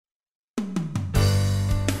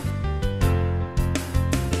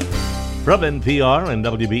From NPR and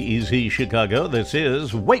WBEZ Chicago, this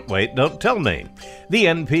is Wait, Wait, Don't Tell Me, the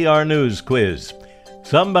NPR News Quiz.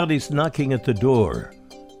 Somebody's knocking at the door.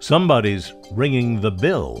 Somebody's ringing the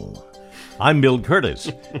bell. I'm Bill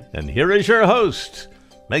Curtis, and here is your host,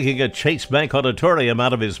 making a Chase Bank Auditorium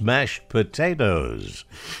out of his mashed potatoes,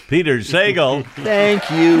 Peter Sagal.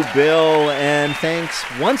 Thank you, Bill, and thanks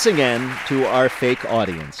once again to our fake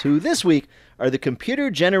audience, who this week are the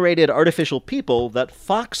computer-generated artificial people that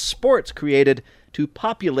Fox Sports created to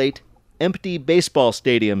populate empty baseball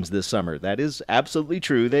stadiums this summer. That is absolutely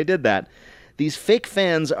true. They did that. These fake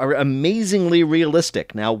fans are amazingly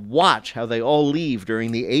realistic. Now watch how they all leave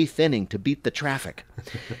during the 8th inning to beat the traffic.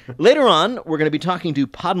 Later on, we're going to be talking to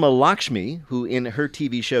Padma Lakshmi, who in her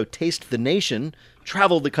TV show Taste the Nation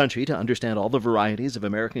traveled the country to understand all the varieties of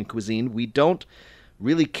American cuisine. We don't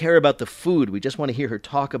really care about the food. We just want to hear her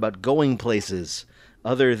talk about going places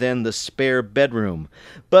other than the spare bedroom.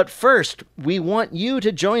 But first, we want you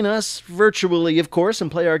to join us virtually, of course, and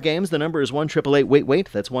play our games. The number is 1-888-WAIT-WAIT.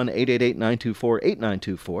 That's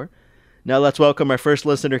 1-888-924-8924. Now let's welcome our first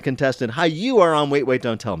listener contestant. Hi, you are on Wait, Wait,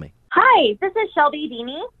 Don't Tell Me. Hi, this is Shelby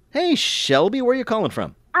Dini. Hey, Shelby, where are you calling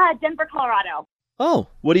from? Denver, Colorado. Oh,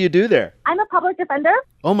 what do you do there? I'm a public defender.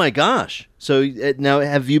 Oh my gosh. So now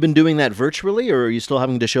have you been doing that virtually, or are you still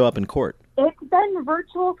having to show up in court? It's been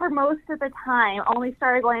virtual for most of the time. Only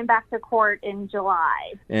started going back to court in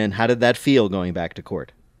July. And how did that feel going back to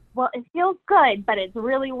court? Well, it feels good, but it's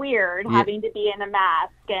really weird having to be in a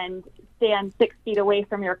mask and stand 6 feet away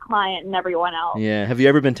from your client and everyone else. Yeah. Have you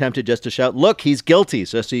ever been tempted just to shout, "Look, he's guilty,"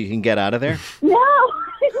 so you can get out of there? No,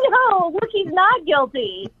 look, he's not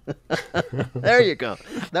guilty. There you go.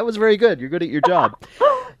 That was very good. You're good at your job.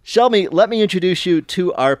 Shelby, let me introduce you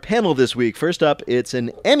to our panel this week. First up, it's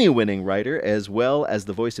an Emmy-winning writer as well as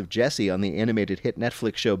the voice of Jessie on the animated hit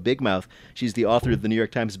Netflix show Big Mouth. She's the author of the New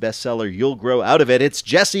York Times bestseller You'll Grow Out of It. It's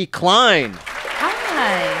Jessie Klein.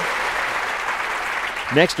 Hi.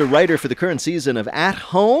 Next, a writer for the current season of At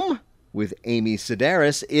Home with Amy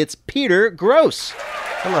Sedaris. It's Peter Gross.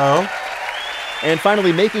 Hello. And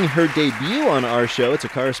finally, making her debut on our show, it's a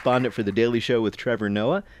correspondent for The Daily Show with Trevor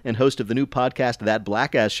Noah and host of the new podcast That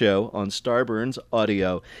Blackass Show on Starburns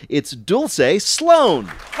Audio. It's Dulce Sloan.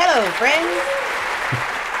 Hello, friends.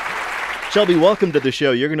 Shelby, welcome to the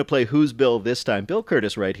show. You're going to play Who's Bill this time. Bill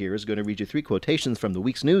Curtis right here is going to read you 3 quotations from the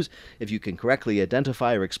week's news. If you can correctly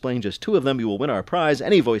identify or explain just 2 of them, you will win our prize.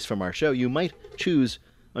 Any voice from our show you might choose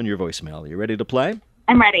on your voicemail. You ready to play?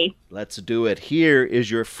 I'm ready. Let's do it. Here is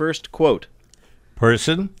your first quote.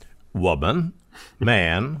 Person, woman,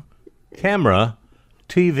 man, camera,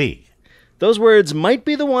 TV. Those words might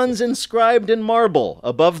be the ones inscribed in marble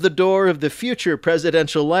above the door of the future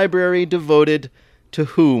presidential library devoted to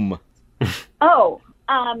whom? Oh,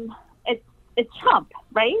 it's Trump,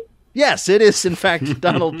 right? Yes, it is, in fact,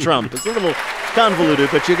 Donald Trump. It's a little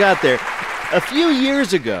convoluted, but you got there. A few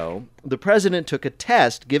years ago, the president took a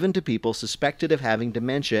test given to people suspected of having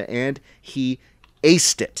dementia, and he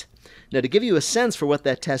aced it. Now, to give you a sense for what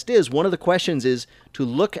that test is, one of the questions is to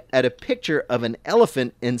look at a picture of an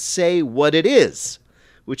elephant and say what it is,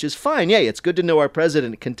 which is fine. Yeah, it's good to know our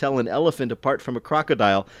president can tell an elephant apart from a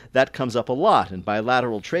crocodile. That comes up a lot in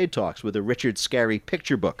bilateral trade talks with a Richard Scarry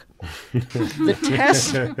picture book.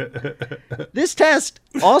 This test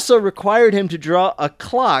also required him to draw a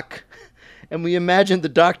clock. And we imagined the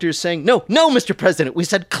doctors saying, no, Mr. President, we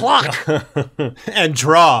said clock. And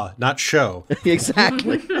draw, not show.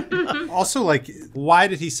 Exactly. Also, why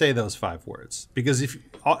did he say those 5 words? Because if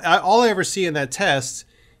all I ever see in that test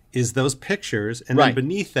is those pictures, and then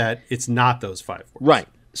beneath that, it's not those 5 words. Right.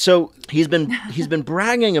 So he's been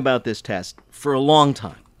bragging about this test for a long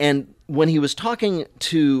time. And when he was talking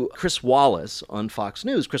to Chris Wallace on Fox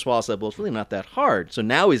News, Chris Wallace said, well, it's really not that hard. So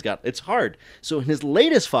now it's hard. So in his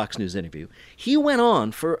latest Fox News interview, he went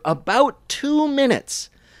on for about 2 minutes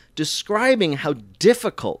describing how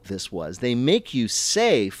difficult this was. They make you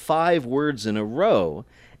say 5 words in a row,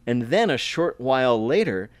 and then a short while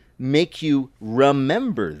later make you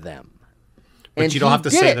remember them. But and you don't have to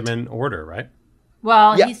did say it. them in order, right?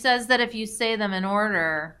 Well, Yeah. he says that if you say them in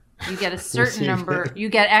order, you get a certain number, you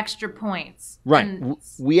get extra points. Right. And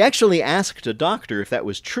We actually asked a doctor if that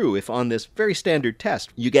was true, if on this very standard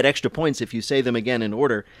test, you get extra points if you say them again in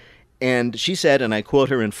order. And she said, and I quote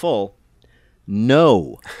her in full,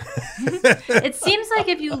 no. it seems like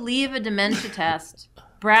if you leave a dementia test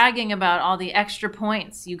bragging about all the extra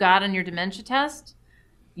points you got on your dementia test,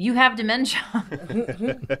 you have dementia.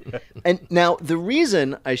 And now the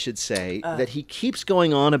reason I should say that he keeps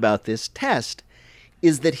going on about this test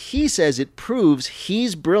is that he says it proves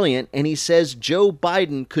he's brilliant, and he says Joe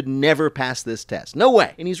Biden could never pass this test. No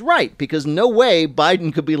way. And he's right, because no way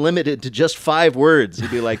Biden could be limited to just 5 words. He'd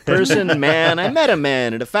be like, person, man, I met a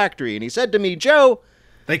man at a factory, and he said to me, Joe.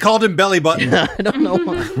 They called him Belly Button. I don't know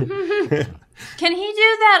why. Can he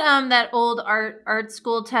do that old art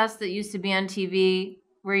school test that used to be on TV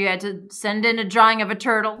where you had to send in a drawing of a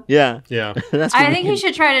turtle? Yeah. Yeah. I think he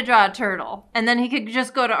should try to draw a turtle, and then he could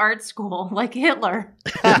just go to art school like Hitler.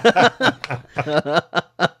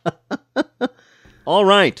 All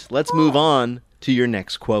right, let's move on to your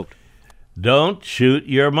next quote. Don't shoot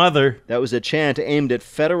your mother. That was a chant aimed at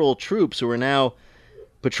federal troops who are now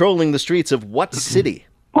patrolling the streets of what city?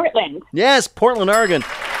 Portland. Yes, Portland, Oregon.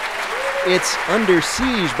 It's under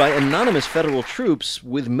siege by anonymous federal troops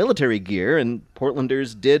with military gear, and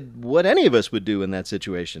Portlanders did what any of us would do in that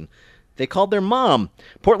situation. They called their mom.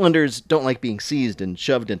 Portlanders don't like being seized and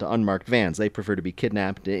shoved into unmarked vans. They prefer to be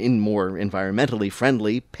kidnapped in more environmentally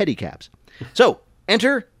friendly pedicabs. So,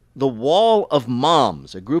 enter the Wall of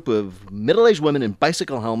Moms, a group of middle-aged women in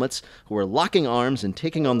bicycle helmets who are locking arms and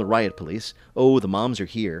taking on the riot police. Oh, the moms are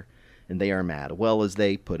here, and they are mad. Well, as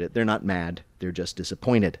they put it, they're not mad, they're just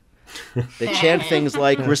disappointed. They chant things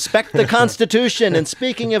like, respect the Constitution, and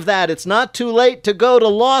speaking of that, it's not too late to go to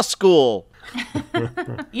law school.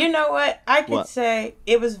 You know what? I could say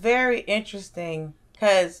it was very interesting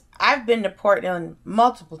because I've been to Portland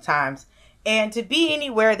multiple times. And to be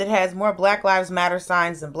anywhere that has more Black Lives Matter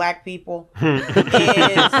signs than black people is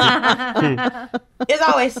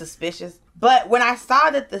always suspicious. But when I saw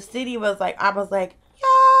that the city was like, I was like,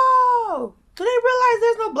 yo, do they realize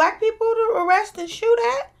there's no black people to arrest and shoot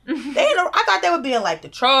at? I thought they would be in like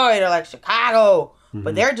Detroit or like Chicago.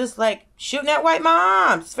 But they're just like shooting at white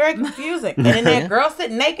moms. It's very confusing. And then that girl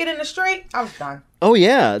sitting naked in the street. I was done. Oh,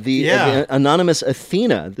 yeah. The anonymous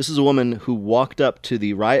Athena. This is a woman who walked up to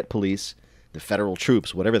the riot police, the federal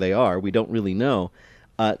troops, whatever they are, we don't really know,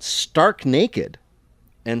 stark naked,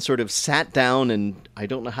 and sort of sat down and, I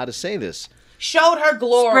don't know how to say this. Showed her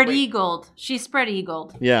glory. Spread-eagled. She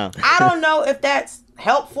spread-eagled. Yeah. I don't know if that's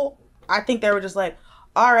helpful. I think they were just like,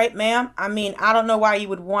 all right, ma'am. I mean, I don't know why you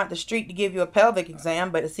would want the street to give you a pelvic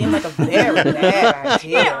exam, but it seemed like a very bad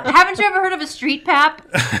idea. Yeah, haven't you ever heard of a street pap?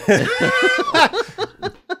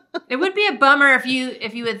 It would be a bummer if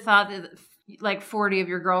you had thought that like 40 of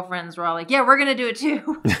your girlfriends were all like, yeah, we're going to do it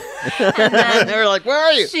too. And then they were like, where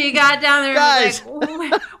are you? She got down there Guys. and was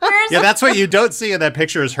like, where's Yeah, that's what you don't see in that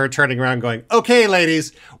picture is her turning around going, okay,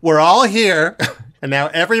 ladies, we're all here. And now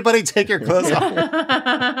everybody take your clothes off.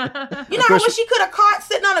 You know what she could have caught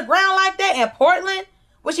sitting on the ground like that in Portland?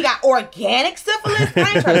 Where she got organic syphilis?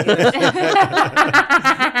 I ain't trying to get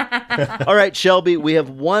this. All right, Shelby, we have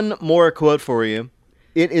one more quote for you.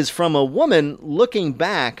 It is from a woman looking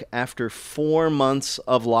back after 4 months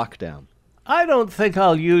of lockdown. I don't think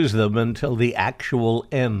I'll use them until the actual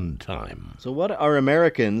end time. So what are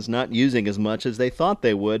Americans not using as much as they thought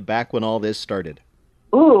they would back when all this started?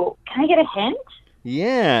 Ooh, can I get a hint?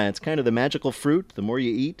 Yeah, it's kind of the magical fruit. The more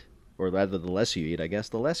you eat, or rather the less you eat, I guess,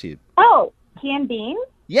 the less you... Oh, canned beans?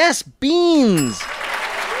 Yes, beans!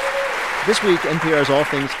 This week, NPR's All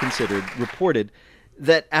Things Considered reported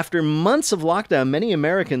that after months of lockdown, many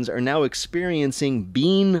Americans are now experiencing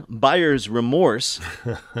bean buyer's remorse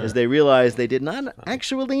as they realize they did not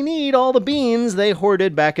actually need all the beans they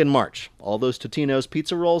hoarded back in March. All those Totino's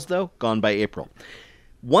pizza rolls, though, gone by April.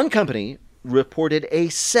 One company reported a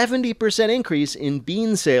 70% increase in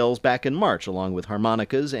bean sales back in March, along with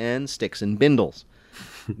harmonicas and sticks and bindles.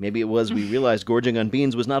 Maybe it was we realized gorging on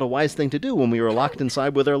beans was not a wise thing to do when we were locked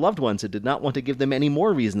inside with our loved ones and did not want to give them any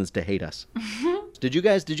more reasons to hate us. Did you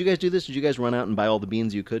guys do this? Did you guys run out and buy all the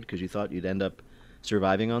beans you could because you thought you'd end up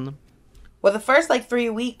surviving on them? Well, the first 3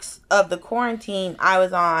 weeks of the quarantine, I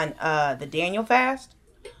was on the Daniel fast.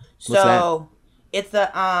 So it's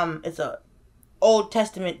a Old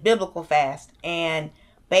Testament biblical fast, and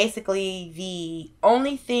basically the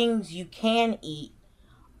only things you can eat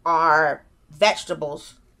are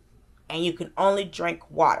vegetables, and you can only drink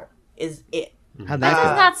water. Is it? How'd That that does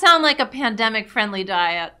go? not sound like a pandemic-friendly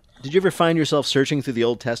diet. Did you ever find yourself searching through the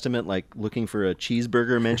Old Testament, like looking for a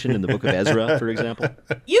cheeseburger mentioned in the book of Ezra, for example?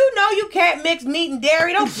 You know you can't mix meat and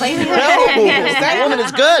dairy. Don't play me. No, the woman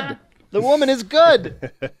is good. The woman is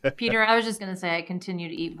good. Peter, I was just going to say I continue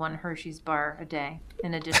to eat one Hershey's bar a day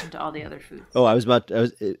in addition to all the other foods. Oh,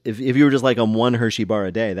 if you were just like on one Hershey bar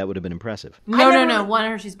a day, that would have been impressive. No. One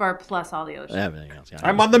Hershey's bar plus all the other stuff. Everything else. Yeah.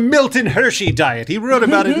 I'm on the Milton Hershey diet. He wrote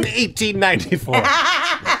about it in 1894.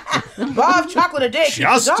 Bar of chocolate a day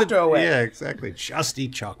keeps the doctor away. Yeah, exactly. Just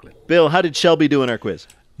eat chocolate. Bill, how did Shelby do in our quiz?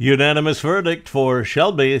 Unanimous verdict for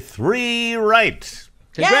Shelby, 3 right.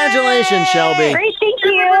 Congratulations, Yay! Shelby. Great, thank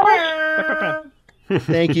you.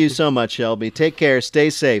 Thank you so much, Shelby. Take care. Stay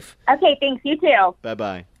safe. Okay, thanks. You too.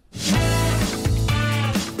 Bye-bye.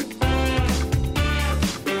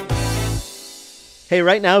 Hey,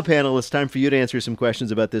 right now, panel, it's time for you to answer some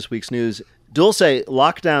questions about this week's news. Dulce,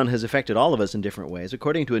 lockdown has affected all of us in different ways.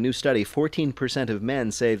 According to a new study, 14% of men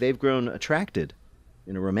say they've grown attracted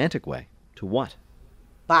in a romantic way. To what?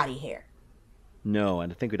 Body hair. No,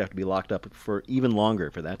 and I think we'd have to be locked up for even longer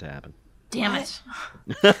for that to happen. Damn it.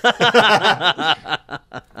 Can I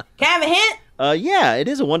have a hint? Yeah, it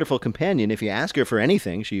is a wonderful companion. If you ask her for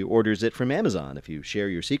anything, she orders it from Amazon. If you share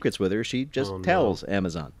your secrets with her, she just tells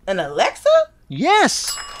Amazon. An Alexa?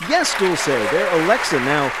 Yes! Yes, Dulce. They're Alexa.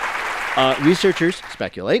 Now, researchers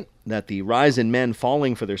speculate that the rise in men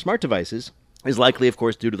falling for their smart devices is likely, of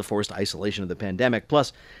course, due to the forced isolation of the pandemic.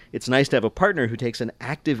 Plus, it's nice to have a partner who takes an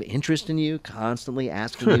active interest in you, constantly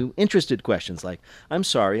asking you interested questions like, I'm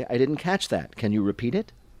sorry, I didn't catch that. Can you repeat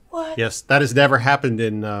it? What? Yes, that has never happened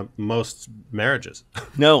in most marriages.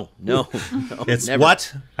 No. It's never.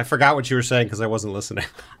 what? I forgot what you were saying because I wasn't listening.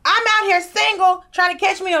 I'm out here single, trying to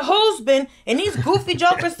catch me a husband, and these goofy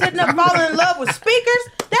jokers sitting up falling in love with speakers?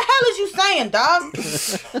 The hell is you saying, dog?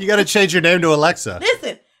 You got to change your name to Alexa.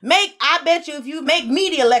 Listen, I bet you if you make me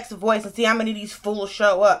the Alexa voice and see how many of these fools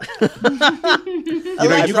show up.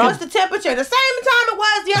 Alexa, what's the temperature? The same time it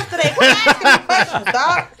was yesterday. Quit asking me questions,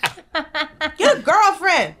 dog. Get a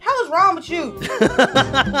girlfriend. Hell is wrong with you?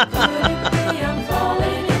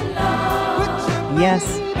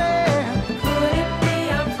 Yes.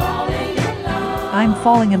 I'm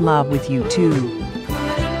falling in love with you too.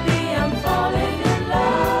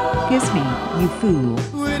 Kiss me, you fool.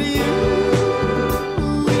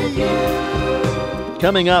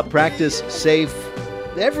 Coming up, practice safe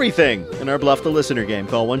everything in our Bluff the Listener game.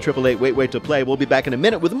 Call 1-888-WAIT-WAIT to play. We'll be back in a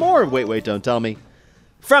minute with more of Wait, Wait, Don't Tell Me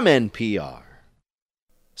from NPR.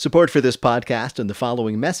 Support for this podcast and the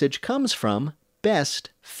following message comes from Best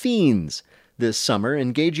Fiends. This summer,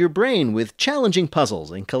 engage your brain with challenging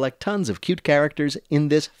puzzles and collect tons of cute characters in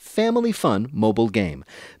this family-fun mobile game.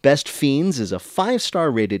 Best Fiends is a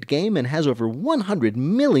 5-star rated game and has over 100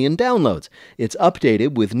 million downloads. It's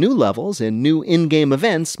updated with new levels and new in-game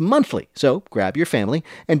events monthly. So grab your family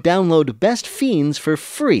and download Best Fiends for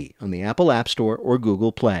free on the Apple App Store or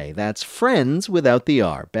Google Play. That's friends without the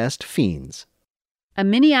R. Best Fiends. A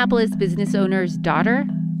Minneapolis business owner's daughter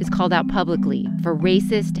is called out publicly for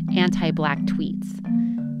racist, anti-Black tweets.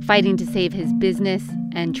 Fighting to save his business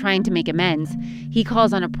and trying to make amends, he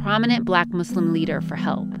calls on a prominent Black Muslim leader for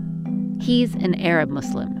help. He's an Arab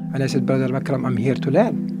Muslim. And I said, Brother Makram, I'm here to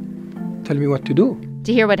learn. Tell me what to do.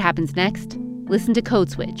 To hear what happens next, listen to Code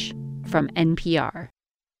Switch from NPR.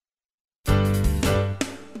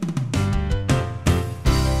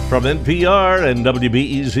 From NPR and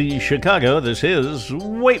WBEZ Chicago, this is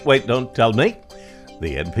Wait, Wait, Don't Tell Me,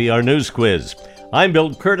 the NPR News Quiz. I'm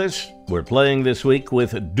Bill Curtis. We're playing this week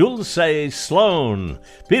with Dulce Sloan,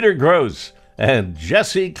 Peter Gross, and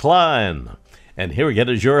Jesse Klein. And here again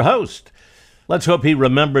is your host. Let's hope he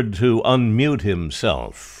remembered to unmute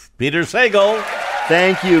himself. Peter Sagal.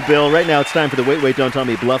 Thank you, Bill. Right now it's time for the Wait, Wait, Don't Tell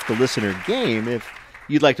Me Bluff the Listener game. If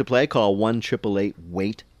you'd like to play, call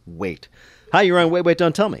 1-888-WAIT-WAIT. Hi, you're on Wait, Wait,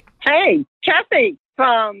 Don't Tell Me. Hey, Kathy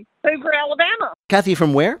from Hoover, Alabama. Kathy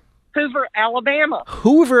from where? Hoover, Alabama.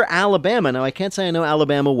 Hoover, Alabama. Now, I can't say I know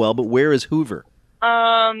Alabama well, but where is Hoover?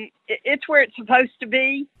 It's where it's supposed to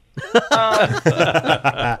be.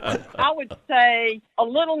 I would say a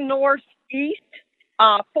little northeast.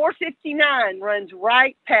 459 runs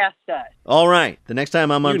right past us. All right. The next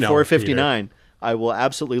time I'm on 459, I will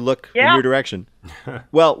absolutely look in your direction.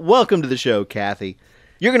 Well, welcome to the show, Kathy.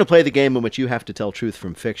 You're going to play the game in which you have to tell truth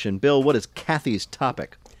from fiction. Bill, what is Kathy's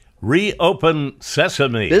topic? Reopen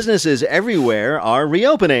Sesame. Businesses everywhere are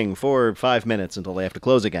reopening for 5 minutes until they have to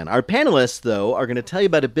close again. Our panelists, though, are going to tell you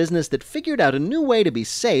about a business that figured out a new way to be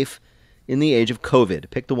safe in the age of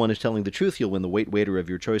COVID. Pick the one who's telling the truth. You'll win the Wait Waiter of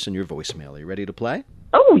your choice in your voicemail. Are you ready to play?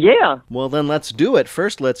 Oh, yeah. Well, then let's do it.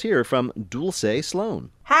 First, let's hear from Dulce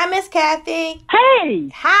Sloan. Hi, Miss Kathy. Hey.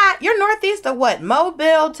 Hi. You're northeast of what?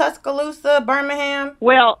 Mobile, Tuscaloosa, Birmingham?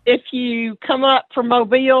 Well, if you come up from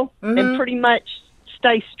Mobile and pretty much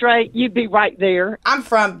stay straight, you'd be right there. I'm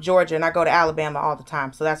from Georgia, and I go to Alabama all the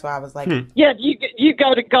time, so that's why I was like... Yeah, you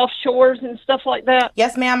go to Gulf Shores and stuff like that?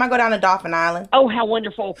 Yes, ma'am. I go down to Dauphin Island. Oh, how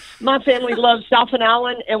wonderful. My family loves Dauphin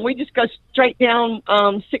Island, and we just go straight down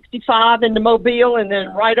 65 into Mobile and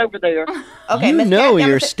then right over there. Okay, You Miss know Kathy,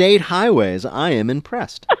 your state highways. I am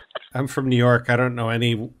impressed. I'm from New York. I don't know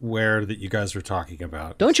anywhere that you guys were talking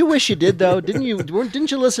about. Don't you wish you did, though? Didn't you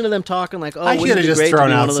listen to them talking like, oh, I could have just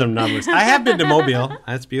thrown out some numbers. I have been to Mobile.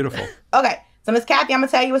 That's beautiful. Okay, so Miss Kathy, I'm going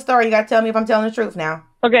to tell you a story. You got to tell me if I'm telling the truth now.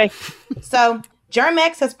 Okay. So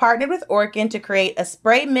Germ-X has partnered with Orkin to create a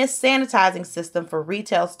spray mist sanitizing system for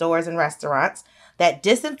retail stores and restaurants that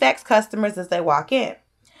disinfects customers as they walk in.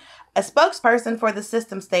 A spokesperson for the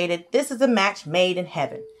system stated, "This is a match made in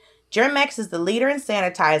heaven. Germ-X is the leader in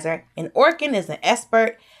sanitizer, and Orkin is an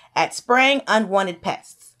expert at spraying unwanted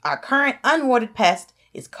pests. Our current unwanted pest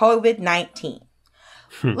is COVID-19.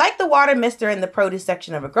 Like the water mister in the produce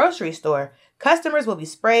section of a grocery store, customers will be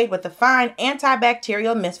sprayed with a fine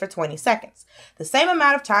antibacterial mist for 20 seconds, the same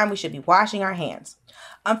amount of time we should be washing our hands.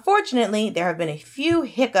 Unfortunately, there have been a few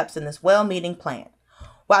hiccups in this well-meaning plan.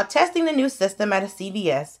 While testing the new system at a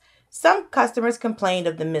CVS, some customers complained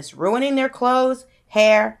of the mist ruining their clothes,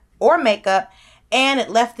 hair, or makeup, and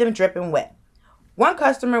it left them dripping wet. One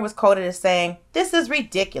customer was quoted as saying, "This is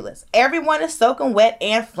ridiculous. Everyone is soaking wet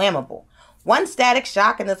and flammable. One static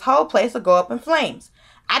shock and this whole place will go up in flames.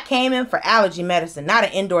 I came in for allergy medicine, not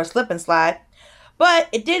an indoor slip and slide." But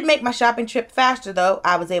it did make my shopping trip faster, though.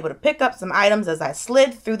 I was able to pick up some items as I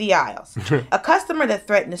slid through the aisles. A customer that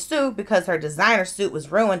threatened to sue because her designer suit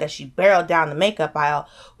was ruined as she barreled down the makeup aisle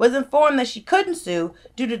was informed that she couldn't sue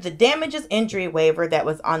due to the damages injury waiver that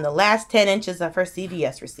was on the last 10 inches of her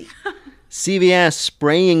CVS receipt. CVS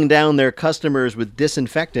spraying down their customers with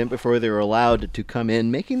disinfectant before they were allowed to come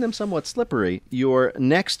in, making them somewhat slippery. Your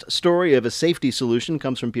next story of a safety solution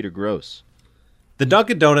comes from Peter Gross. The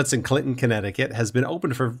Dunkin' Donuts in Clinton, Connecticut has been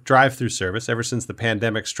open for drive-through service ever since the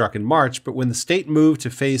pandemic struck in March, but when the state moved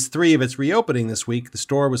to phase 3 of its reopening this week, the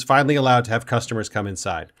store was finally allowed to have customers come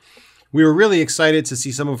inside. "We were really excited to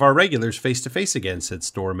see some of our regulars face-to-face again," said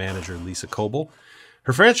store manager Lisa Coble.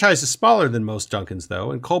 Her franchise is smaller than most Dunkin's,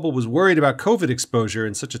 though, and Coble was worried about COVID exposure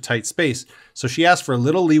in such a tight space, so she asked for a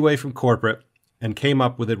little leeway from corporate and came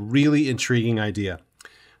up with a really intriguing idea.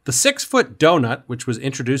 The 6-foot donut, which was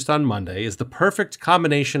introduced on Monday, is the perfect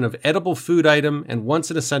combination of edible food item and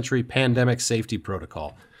once-in-a-century pandemic safety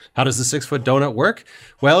protocol. How does the 6-foot donut work?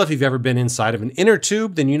 Well, if you've ever been inside of an inner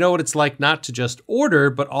tube, then you know what it's like not to just order,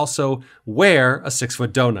 but also wear a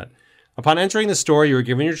 6-foot donut. Upon entering the store, you are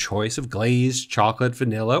given your choice of glazed, chocolate,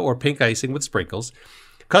 vanilla, or pink icing with sprinkles.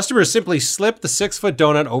 Customers simply slip the 6-foot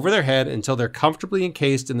donut over their head until they're comfortably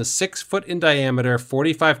encased in the 6-foot in diameter,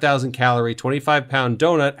 45,000 calorie, 25-pound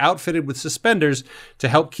donut outfitted with suspenders to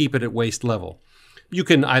help keep it at waist level. You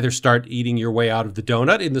can either start eating your way out of the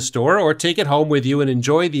donut in the store or take it home with you and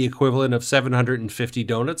enjoy the equivalent of 750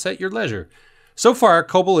 donuts at your leisure. So far,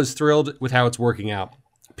 Coble is thrilled with how it's working out.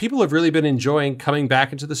 People have really been enjoying coming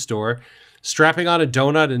back into the store, strapping on a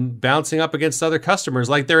donut and bouncing up against other customers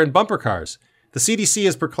like they're in bumper cars. The CDC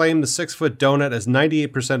has proclaimed the 6-foot donut as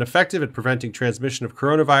 98% effective at preventing transmission of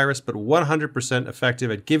coronavirus, but 100% effective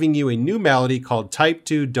at giving you a new malady called type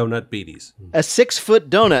 2 donut beaties. A 6-foot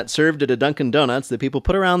donut served at a Dunkin' Donuts that people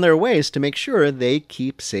put around their waist to make sure they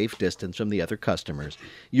keep safe distance from the other customers.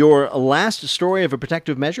 Your last story of a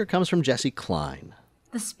protective measure comes from Jesse Klein.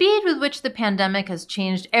 The speed with which the pandemic has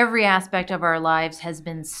changed every aspect of our lives has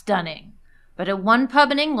been stunning. But at one pub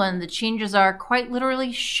in England, the changes are quite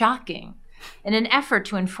literally shocking. In an effort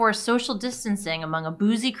to enforce social distancing among a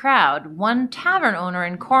boozy crowd, one tavern owner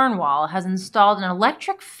in Cornwall has installed an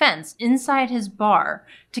electric fence inside his bar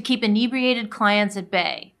to keep inebriated clients at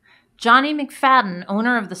bay. Johnny McFadden,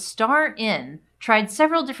 owner of the Star Inn, tried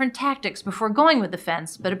several different tactics before going with the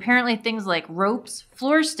fence, but apparently things like ropes,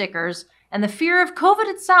 floor stickers, and the fear of COVID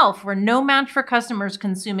itself were no match for customers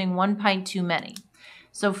consuming 1 pint too many.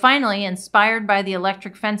 So finally, inspired by the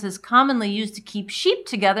electric fences commonly used to keep sheep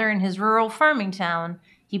together in his rural farming town,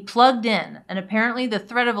 he plugged in, and apparently the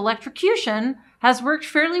threat of electrocution has worked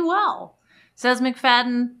fairly well. Says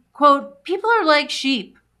McFadden, quote, "People are like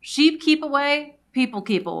sheep. Sheep keep away, people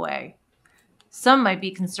keep away." Some might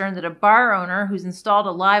be concerned that a bar owner who's installed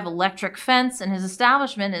a live electric fence in his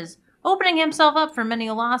establishment is opening himself up for many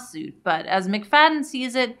a lawsuit, but as McFadden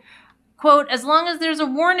sees it, quote, "As long as there's a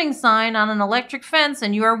warning sign on an electric fence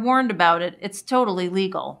and you are warned about it, it's totally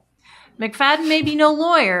legal." McFadden may be no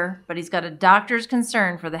lawyer, but he's got a doctor's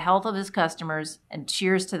concern for the health of his customers, and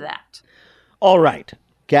cheers to that. All right.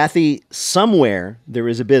 Kathy, somewhere there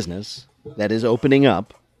is a business that is opening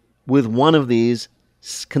up with one of these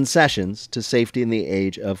concessions to safety in the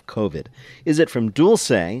age of COVID. Is it from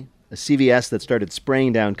Dulce a CVS that started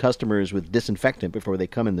spraying down customers with disinfectant before they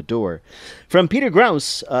come in the door. From Peter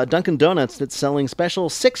Grouse, Dunkin' Donuts that's selling special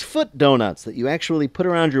 6-foot donuts that you actually put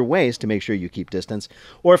around your waist to make sure you keep distance.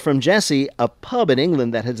 Or from Jesse, a pub in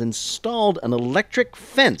England that has installed an electric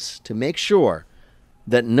fence to make sure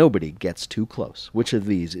that nobody gets too close. Which of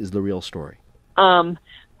these is the real story?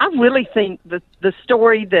 I really think that the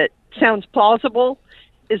story that sounds plausible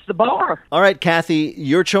is the bar. All right, Kathy,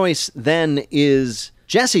 your choice then is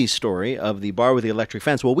Jesse's story of the bar with the electric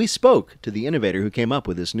fence. Well, we spoke to the innovator who came up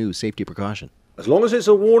with this new safety precaution. As long as it's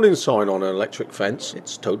a warning sign on an electric fence,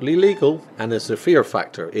 it's totally legal, and there's a fear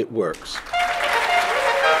factor. It works.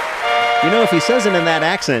 You know, if he says it in that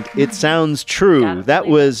accent, it sounds true. That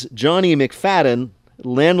was Johnny McFadden,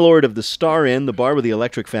 landlord of the Star Inn, the bar with the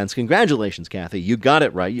electric fence. Congratulations, Kathy. You got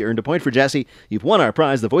it right. You earned a point for Jesse. You've won our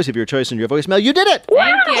prize, the voice of your choice in your voicemail. You did it!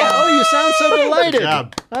 Thank you. Oh, you sound so delighted. Good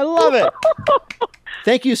job. I love it.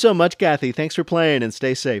 Thank you so much, Kathy. Thanks for playing, and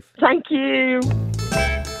stay safe. Thank you.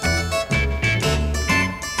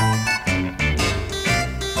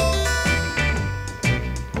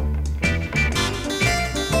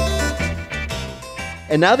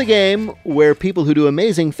 And now the game where people who do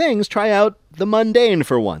amazing things try out the mundane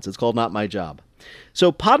for once. It's called Not My Job.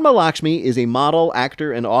 So Padma Lakshmi is a model,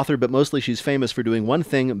 actor, and author, but mostly she's famous for doing one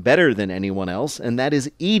thing better than anyone else, and that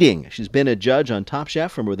is eating. She's been a judge on Top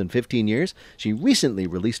Chef for more than 15 years. She recently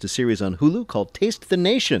released a series on Hulu called Taste the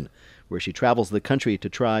Nation, where she travels the country to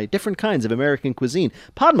try different kinds of American cuisine.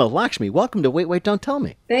 Padma Lakshmi, welcome to Wait, Wait, Don't Tell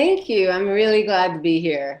Me. Thank you. I'm really glad to be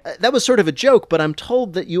here. That was sort of a joke, but I'm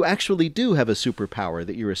told that you actually do have a superpower,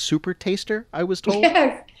 that you're a super taster, I was told.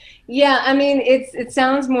 Yes. Yeah, I mean, it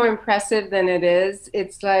sounds more impressive than it is.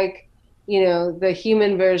 It's like, you know, the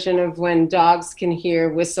human version of when dogs can hear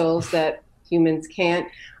whistles that humans can't.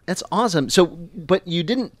 That's awesome. So, but you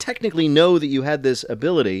didn't technically know that you had this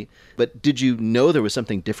ability, but did you know there was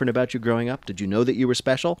something different about you growing up? Did you know that you were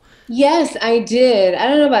special? Yes, I did. I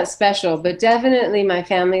don't know about special, but definitely my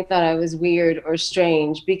family thought I was weird or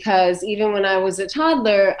strange because even when I was a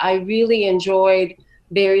toddler, I really enjoyed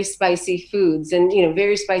very spicy foods and, you know,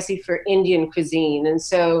 very spicy for Indian cuisine. And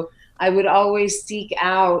so I would always seek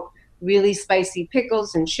out really spicy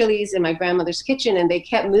pickles and chilies in my grandmother's kitchen, and they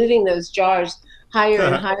kept moving those jars higher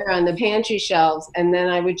and higher on the pantry shelves, and then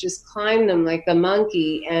I would just climb them like a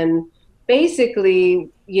monkey. And basically,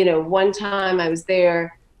 you know, one time I was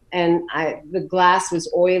there and the glass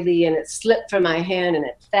was oily and it slipped from my hand and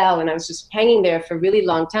it fell, and I was just hanging there for a really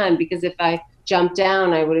long time because if I jumped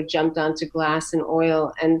down, I would have jumped onto glass and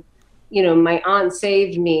oil. And, you know, my aunt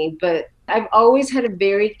saved me, but I've always had a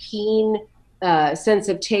very keen sense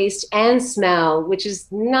of taste and smell, which is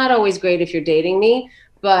not always great if you're dating me.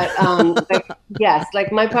 But yes,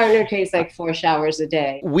 like my partner takes like 4 showers a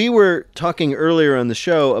day. We were talking earlier on the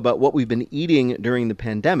show about what we've been eating during the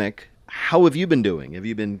pandemic. How have you been doing? Have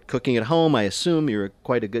you been cooking at home? I assume you're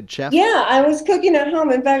quite a good chef. Yeah, I was cooking at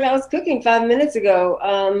home. In fact, I was cooking 5 minutes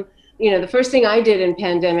ago. You know, the first thing I did in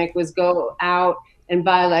pandemic was go out and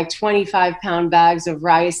buy like 25-pound bags of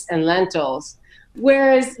rice and lentils.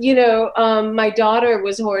 Whereas, you know, my daughter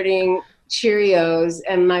was hoarding Cheerios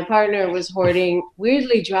and my partner was hoarding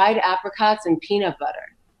weirdly dried apricots and peanut butter.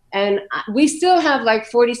 And we still have like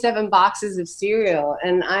 47 boxes of cereal,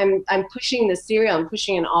 and I'm pushing the cereal. I'm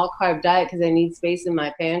pushing an all-carb diet because I need space in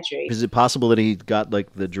my pantry. Is it possible that he got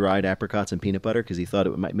like the dried apricots and peanut butter because he thought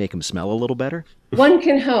it might make him smell a little better? One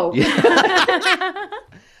can hope.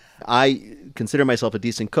 I consider myself a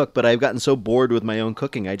decent cook, but I've gotten so bored with my own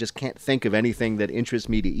cooking, I just can't think of anything that interests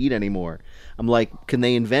me to eat anymore. I'm like, can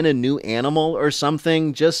they invent a new animal or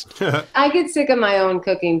something? Just I get sick of my own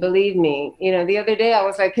cooking, believe me. You know, the other day I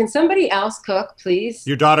was like, can somebody else cook, please?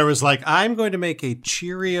 Your daughter was like, I'm going to make a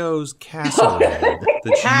Cheerios casserole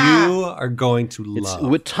that you are going to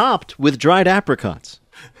love. It's topped with dried apricots.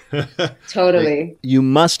 Totally. Like, you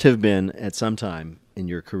must have been at some time in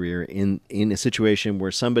your career in a situation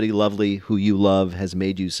where somebody lovely who you love has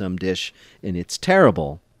made you some dish and it's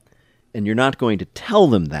terrible and you're not going to tell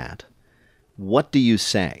them that. What do you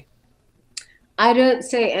say? I don't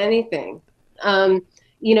say anything.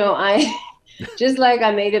 You know, I just like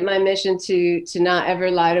I made it my mission to not ever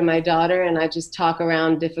lie to my daughter, and I just talk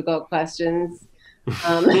around difficult questions.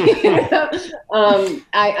 I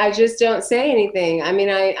just don't say anything. I mean,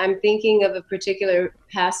 I'm thinking of a particular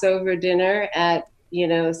Passover dinner at, you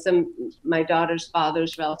know, my daughter's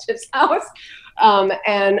father's relative's house.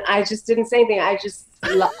 And I just didn't say anything. I just,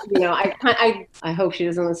 you know, I hope she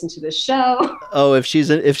doesn't listen to the show. Oh, if she's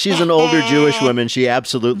an older Jewish woman, she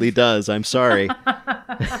absolutely does. I'm sorry.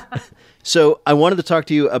 So I wanted to talk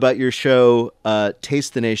to you about your show,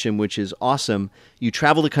 Taste the Nation, which is awesome. You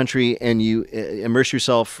travel the country and you immerse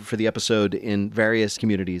yourself for the episode in various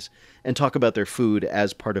communities and talk about their food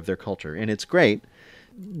as part of their culture. And it's great.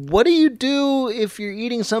 What do you do if you're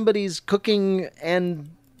eating somebody's cooking and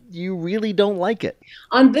you really don't like it?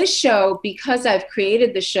 On this show, because I've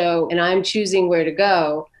created the show and I'm choosing where to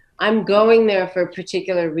go, I'm going there for a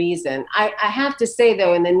particular reason. I have to say,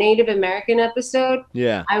 though, in the Native American episode,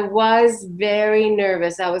 I was very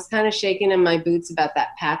nervous. I was kind of shaking in my boots about that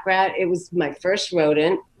pack rat. It was my first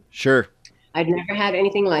rodent. Sure. I'd never had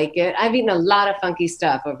anything like it. I've eaten a lot of funky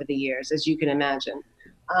stuff over the years, as you can imagine.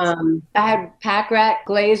 I had pack rat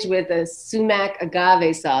glazed with a sumac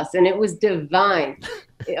agave sauce, and it was divine.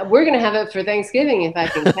 We're going to have it for Thanksgiving if I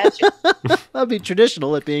can catch it. That'd be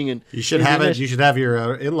traditional at being in. You should have it. You should have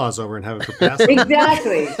your in-laws over and have it for Passover.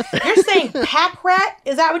 Exactly. You're saying pack rat?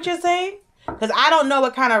 Is that what you're saying? Because I don't know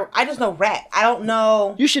what kind of. I just know rat. I don't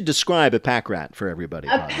know. You should describe a pack rat for everybody.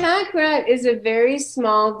 A pack rat is a very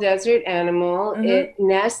small desert animal. Mm-hmm. It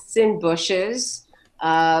nests in bushes.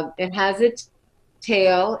 It has a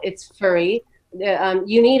tail. It's furry.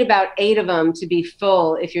 You need about 8 of them to be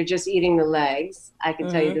full if you're just eating the legs. I can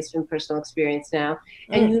tell you this from personal experience now.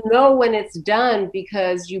 And you know when it's done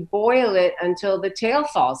because you boil it until the tail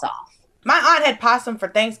falls off. My aunt had possum for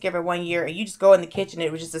Thanksgiving one year, and you just go in the kitchen,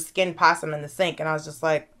 it was just a skinned possum in the sink, and I was just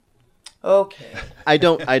like, okay. I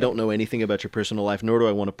don't know anything about your personal life, nor do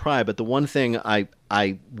I want to pry, but the one thing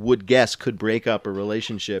I would guess could break up a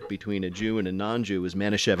relationship between a Jew and a non-Jew is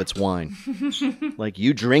Manischewitz wine. Like,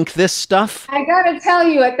 you drink this stuff? I gotta tell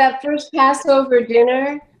you, at that first Passover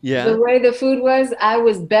dinner, the way the food was, I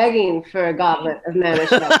was begging for a goblet of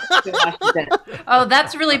Manischewitz. Oh,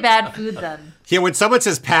 that's really bad food then. Yeah, when someone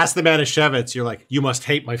says pass the Manischewitz, you're like, you must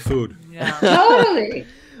hate my food. Yeah. Totally.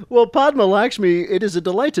 Well, Padma Lakshmi, it is a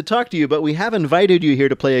delight to talk to you, but we have invited you here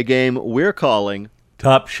to play a game we're calling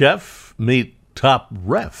Top Chef Meet Top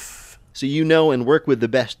Ref. So you know and work with the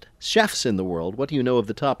best chefs in the world. What do you know of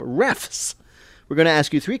the top refs? We're going to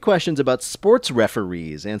ask you 3 questions about sports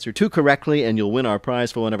referees. Answer 2 correctly, and you'll win our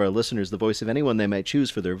prize for one of our listeners, the voice of anyone they might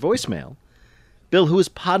choose for their voicemail. Bill, who is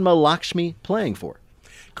Padma Lakshmi playing for?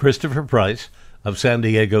 Christopher Price of San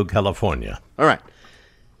Diego, California. All right.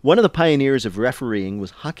 One of the pioneers of refereeing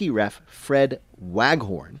was hockey ref Fred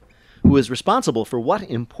Waghorn, who is responsible for what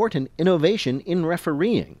important innovation in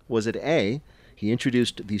refereeing? Was it A, he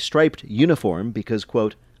introduced the striped uniform because,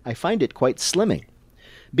 quote, I find it quite slimming.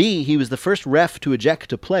 B, he was the first ref to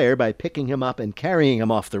eject a player by picking him up and carrying him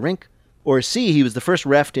off the rink. Or C, he was the first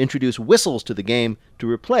ref to introduce whistles to the game to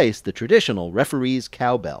replace the traditional referee's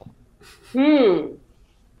cowbell. I'm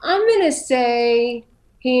going to say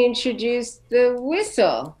he introduced the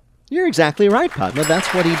whistle. You're exactly right, Padma.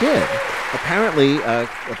 That's what he did. Apparently,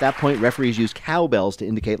 at that point, referees used cowbells to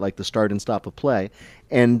indicate like the start and stop of play,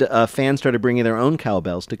 and fans started bringing their own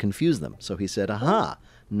cowbells to confuse them. So he said, aha,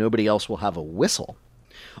 nobody else will have a whistle.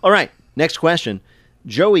 All right, next question.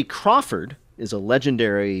 Joey Crawford is a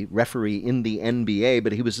legendary referee in the NBA,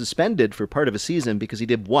 but he was suspended for part of a season because he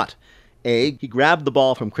did what? A, he grabbed the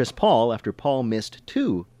ball from Chris Paul after Paul missed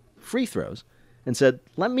 2 free throws and said,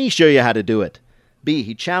 let me show you how to do it. B,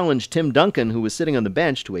 he challenged Tim Duncan, who was sitting on the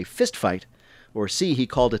bench, to a fist fight. Or C, he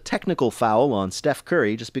called a technical foul on Steph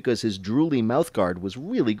Curry just because his drooly mouthguard was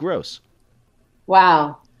really gross.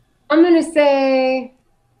 Wow. I'm going to say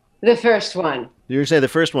the first one. You're going to say the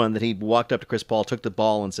first one, that he walked up to Chris Paul, took the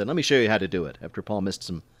ball, and said, let me show you how to do it, after Paul missed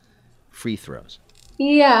some free throws.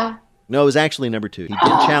 Yeah. No, it was actually number 2. He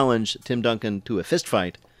did challenge Tim Duncan to a fist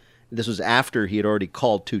fight. This was after he had already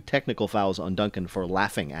called 2 technical fouls on Duncan for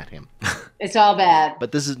laughing at him. It's all bad.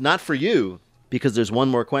 But this is not for you, because there's one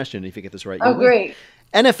more question. If you get this right, oh, great.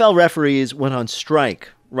 NFL referees went on strike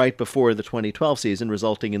right before the 2012 season,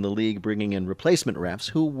 resulting in the league bringing in replacement refs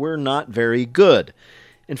who were not very good.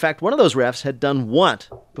 In fact, one of those refs had done what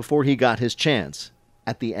before he got his chance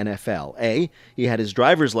at the NFL? A, he had his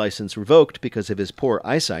driver's license revoked because of his poor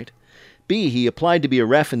eyesight. B, he applied to be a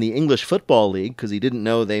ref in the English Football League because he didn't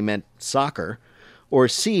know they meant soccer. Or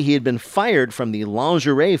C, he had been fired from the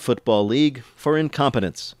Lingerie Football League for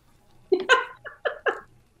incompetence.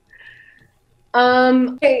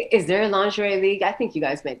 Hey, is there a lingerie league? I think you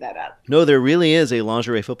guys made that up. No, there really is a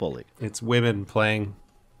Lingerie Football League. It's women playing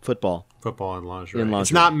football. Football and lingerie.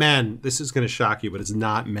 It's not men. This is going to shock you, but it's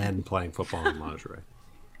not men playing football and lingerie.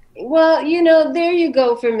 Well, you know, there you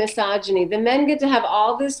go for misogyny. The men get to have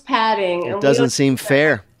all this padding. It doesn't seem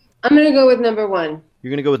fair. I'm going to go with number 1. You're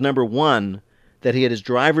going to go with number 1, that he had his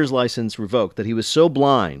driver's license revoked, that he was so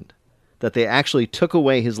blind that they actually took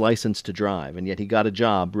away his license to drive, and yet he got a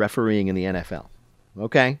job refereeing in the NFL.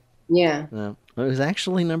 Okay? Yeah. It was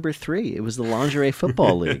actually number 3. It was the Lingerie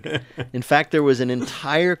Football League. In fact, there was an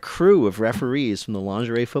entire crew of referees from the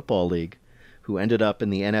Lingerie Football League who ended up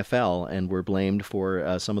in the NFL and were blamed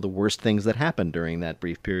for some of the worst things that happened during that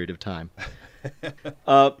brief period of time.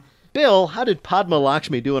 Bill, how did Padma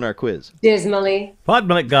Lakshmi do in our quiz? Dismally.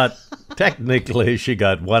 Padma technically, she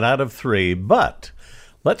got 1 out of 3, but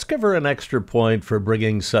let's give her an extra point for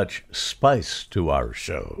bringing such spice to our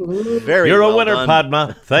show. You're a winner, done.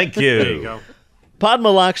 Padma. Thank you. There you go.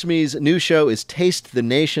 Padma Lakshmi's new show is Taste the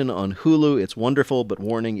Nation on Hulu. It's wonderful, but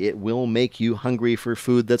warning, it will make you hungry for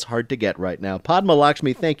food that's hard to get right now. Padma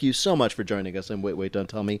Lakshmi, thank you so much for joining us on Wait, Don't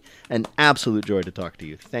Tell Me. An absolute joy to talk to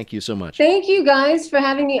you. Thank you so much. Thank you guys for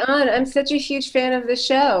having me on. I'm such a huge fan of the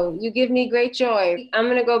show. You give me great joy. I'm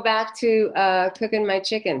going to go back to cooking my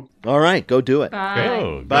chicken. All right, go do it. Bye.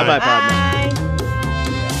 Oh, Bye-bye, Padma. Bye.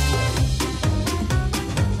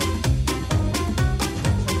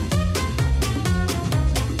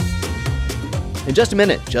 In just a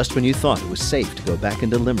minute, just when you thought it was safe to go back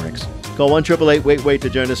into limericks, call 1-888-WAIT-WAIT to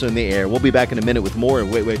join us on the air. We'll be back in a minute with more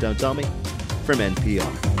of Wait, Don't Tell Me from NPR.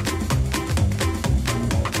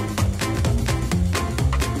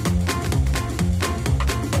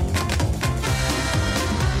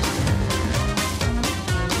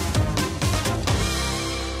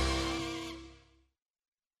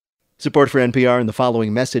 Support for NPR and the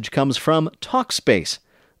following message comes from Talkspace.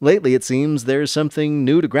 Lately, it seems there's something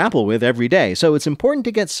new to grapple with every day, so it's important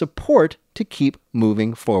to get support to keep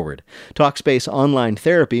moving forward. Talkspace Online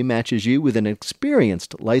Therapy matches you with an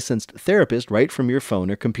experienced, licensed therapist right from your phone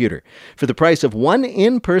or computer. For the price of one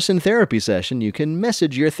in-person therapy session, you can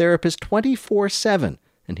message your therapist 24/7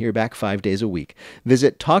 and hear back 5 days a week.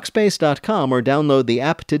 Visit Talkspace.com or download the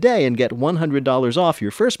app today and get $100 off your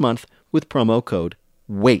first month with promo code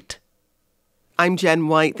WAIT. I'm Jen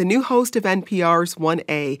White, the new host of NPR's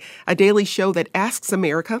 1A, a daily show that asks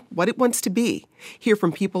America what it wants to be. Hear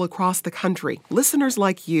from people across the country, listeners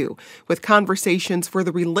like you, with conversations for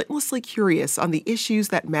the relentlessly curious on the issues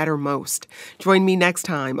that matter most. Join me next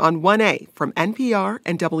time on 1A from NPR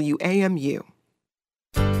and WAMU.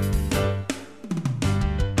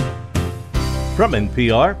 From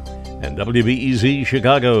NPR and WBEZ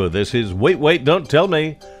Chicago, this is Wait, Don't Tell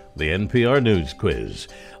Me, the NPR News Quiz.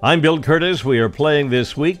 I'm Bill Curtis. We are playing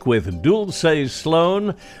this week with Dulce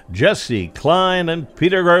Sloan, Jesse Klein, and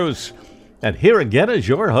Peter Gross. And here again is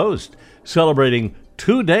your host, celebrating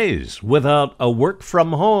 2 days without a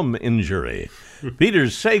work-from-home injury, Peter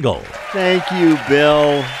Sagal. Thank you,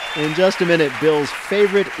 Bill. In just a minute, Bill's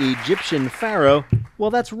favorite Egyptian pharaoh. Well,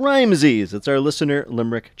 that's Rhymesies. It's our listener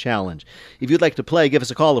limerick challenge. If you'd like to play, give us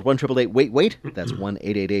a call at 1-888-WAIT-WAIT. That's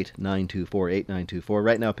 1-888-924-8924.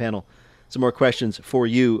 Right now, panel, some more questions for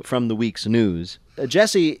you from the week's news.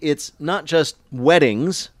 Jesse, it's not just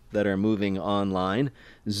weddings that are moving online.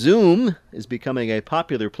 Zoom is becoming a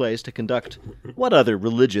popular place to conduct what other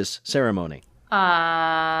religious ceremony?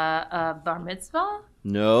 Bar mitzvah?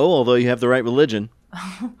 No, although you have the right religion.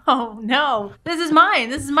 Oh, no. This is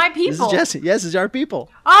mine. This is my people. This is Jesse. Yes, it's our people.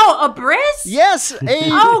 Oh, a bris? Yes, a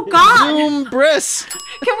oh, God. Zoom bris.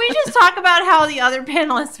 Can we just talk about how the other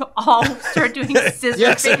panelists all start doing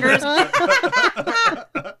scissor fingers?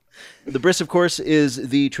 The bris, of course, is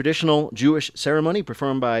the traditional Jewish ceremony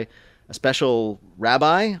performed by a special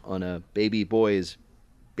rabbi on a baby boy's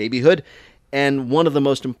babyhood. And one of the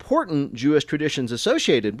most important Jewish traditions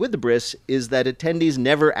associated with the bris is that attendees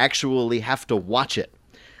never actually have to watch it.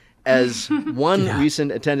 As one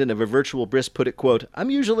recent attendant of a virtual bris put it, quote, "I'm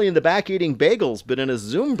usually in the back eating bagels, but in a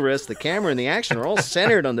Zoom bris, the camera and the action are all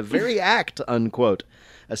centered on the very act," unquote.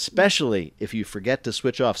 Especially if you forget to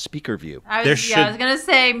switch off speaker view. I was going to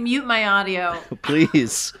say mute my audio.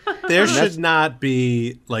 Please. There should not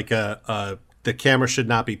be like the camera should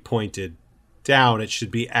not be pointed down. It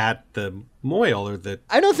should be at the moil or the...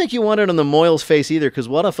 I don't think you want it on the moil's face either, because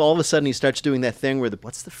what if all of a sudden he starts doing that thing where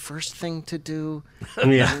what's the first thing to do? Or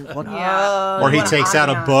he takes out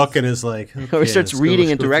a book and is like... Okay, or he starts reading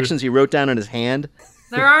in directions he wrote down on his hand.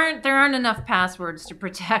 There aren't enough passwords to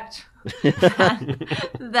protect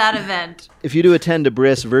that event. If you do attend a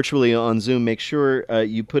bris virtually on Zoom, make sure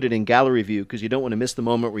you put it in gallery view, because you don't want to miss the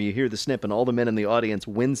moment where you hear the snip and all the men in the audience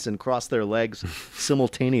wince and cross their legs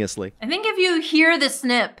simultaneously. I think if you hear the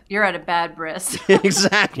snip, you're at a bad bris.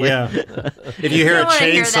 Exactly. Yeah. If you hear a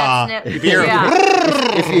chainsaw, if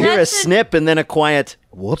you hear a snip and then a quiet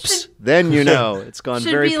whoops, then you know it's gone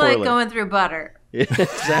very poorly. Should be like going through butter.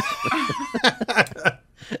 Exactly.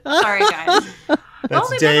 Sorry, guys.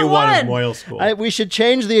 That's day one of Moyle School. We should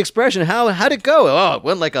change the expression. How'd it go? Oh, it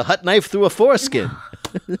went like a hot knife through a foreskin.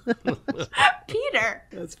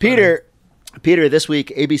 Peter. Peter, this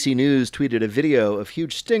week, ABC News tweeted a video of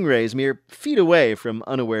huge stingrays mere feet away from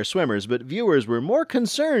unaware swimmers, but viewers were more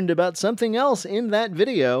concerned about something else in that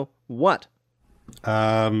video. What?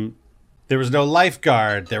 There was no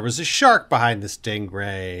lifeguard. There was a shark behind the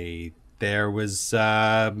stingray. There was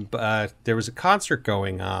a concert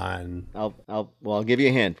going on. I'll give you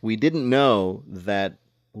a hint. We didn't know that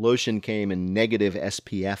lotion came in negative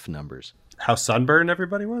SPF numbers. How sunburned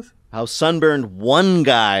everybody was? How sunburned one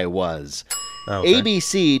guy was. Oh, okay.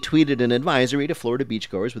 ABC tweeted an advisory to Florida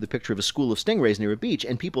beachgoers with a picture of a school of stingrays near a beach,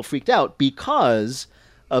 and people freaked out because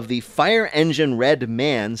of the fire engine red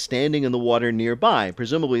man standing in the water nearby.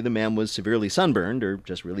 Presumably the man was severely sunburned or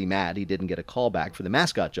just really mad he didn't get a call back for the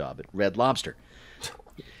mascot job at Red Lobster.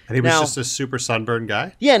 And he was just a super sunburned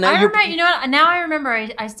guy? Yeah. Now I remember, you know what? Now I remember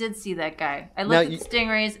I did see that guy. I looked at the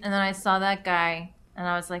stingrays, and then I saw that guy, and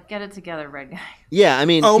I was like, get it together, red guy. Yeah, I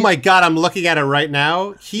mean... Oh my God, I'm looking at it right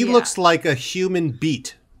now. He looks like a human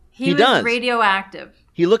beat. He does. Radioactive.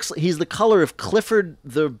 He's the color of Clifford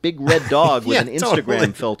the big red dog with an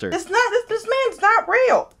Instagram filter. This man's not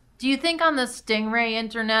real. Do you think on the stingray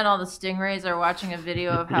internet, all the stingrays are watching a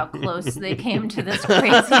video of how close they came to this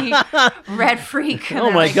crazy red freak?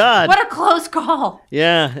 Oh my God. What a close call.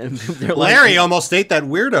 Yeah. And they're Larry almost ate that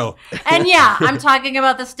weirdo. And yeah, I'm talking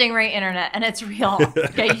about the stingray internet, and it's real.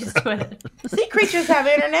 Get used to it. Sea creatures have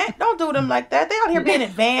internet. Don't do them like that. They out here being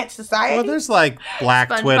advanced society. Well, there's like Black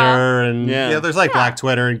Twitter and there's like Black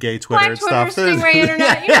Twitter and gay Twitter and stuff. Black Twitter, stingray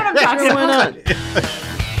internet. You know what I'm talking about. Why not?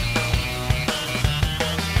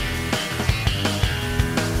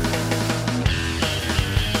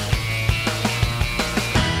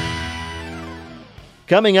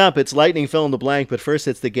 Coming up, it's Lightning Fill in the Blank, but first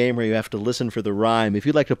it's the game where you have to listen for the rhyme. If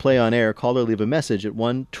you'd like to play on air, call or leave a message at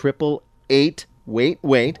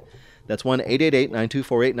 1-888-WAIT-WAIT. That's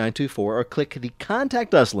 1-888-924-8924, or click the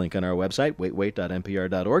Contact Us link on our website,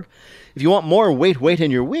 waitwait.npr.org. If you want more Wait Wait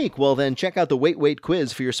in your week, well then check out the Wait Wait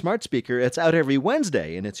quiz for your smart speaker. It's out every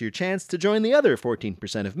Wednesday, and it's your chance to join the other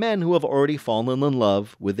 14% of men who have already fallen in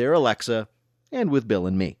love with their Alexa and with Bill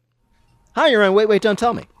and me. Hi, you're on Wait Wait, Don't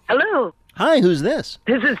Tell Me. Hello. Hi, who's this?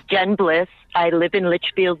 This is Jen Bliss. I live in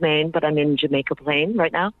Litchfield, Maine, but I'm in Jamaica Plain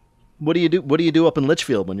right now. What do you do? What do you do up in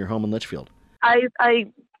Litchfield when you're home in Litchfield? I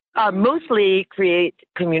mostly create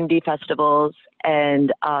community festivals,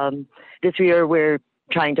 and this year we're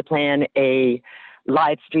trying to plan a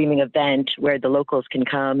live streaming event where the locals can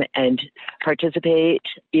come and participate,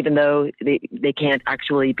 even though they can't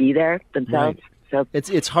actually be there themselves. Right. So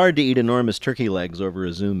it's hard to eat enormous turkey legs over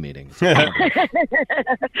a Zoom meeting.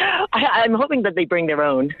 I'm hoping that they bring their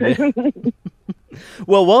own.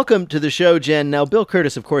 Well, welcome to the show, Jen. Now, Bill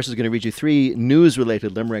Curtis, of course, is going to read you 3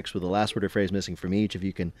 news-related limericks with a last word or phrase missing from each. If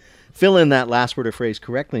you can fill in that last word or phrase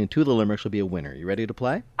correctly, and 2 of the limericks will be a winner. You ready to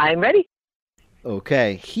play? I'm ready.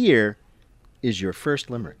 Okay, here is your first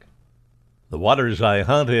limerick. The waters I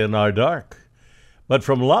hunt in are dark, but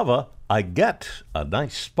from lava I get a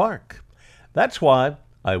nice spark. That's why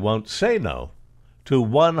I won't say no to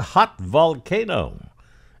one hot volcano.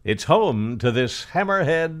 It's home to this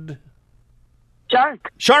hammerhead...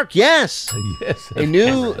 Shark. Shark, yes. Yes. A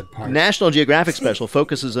new National Geographic special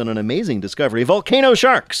focuses on an amazing discovery, volcano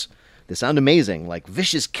sharks. They sound amazing, like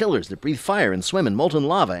vicious killers that breathe fire and swim in molten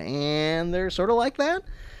lava, and they're sort of like that.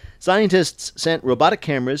 Scientists sent robotic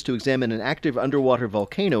cameras to examine an active underwater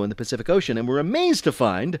volcano in the Pacific Ocean and were amazed to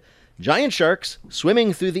find giant sharks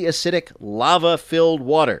swimming through the acidic, lava-filled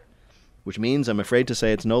water, which means I'm afraid to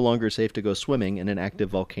say it's no longer safe to go swimming in an active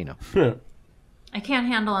volcano. I can't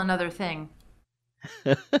handle another thing.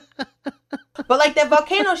 But like that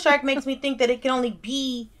volcano shark makes me think that it can only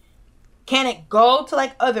be... Can it go to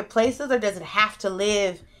like other places, or does it have to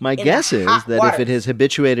live My in guess is that water? if it has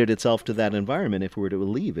habituated itself to that environment, if it were to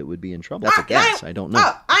leave, it would be in trouble. That's a guess. I don't know.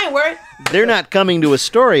 Oh, I ain't worried. They're not coming to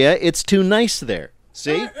Astoria. It's too nice there.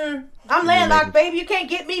 See? I'm landlocked, baby. You can't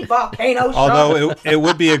get me, volcano shark. Although it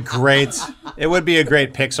would be a great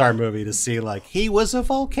Pixar movie to see, like, he was a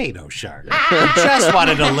volcano shark. He just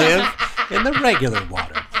wanted to live in the regular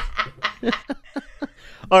water.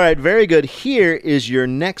 All right, very good. Here is your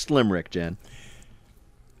next limerick, Jen.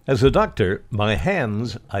 As a doctor, my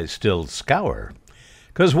hands I still scour,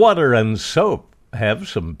 'cause water and soap have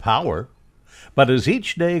some power. But as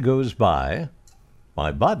each day goes by,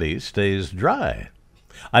 my body stays dry.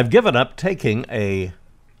 I've given up taking a...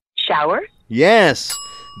 Shower? Yes.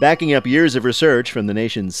 Backing up years of research from the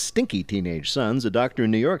nation's stinky teenage sons, a doctor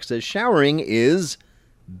in New York says showering is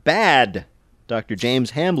bad. Dr.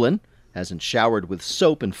 James Hamblin hasn't showered with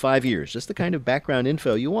soap in 5 years. Just the kind of background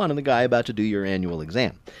info you want on the guy about to do your annual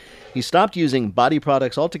exam. He stopped using body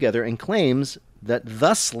products altogether and claims that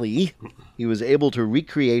thusly he was able to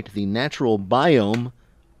recreate the natural biome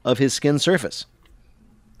of his skin surface.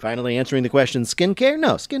 Finally answering the question, skin care?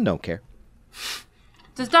 No, skin don't care.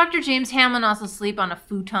 Does Dr. James Hamlin also sleep on a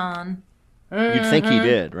futon? You'd think he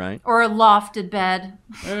did, right? Or a lofted bed?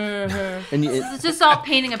 And It's just all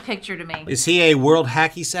painting a picture to me. Is he a world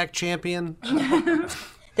hacky sack champion?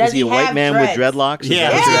 Is he a white man with dreadlocks?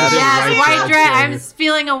 Yeah, white dread. I'm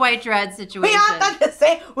feeling a white dread situation. Wait, I thought to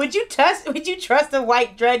say, would you trust a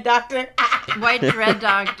white dread doctor? White dread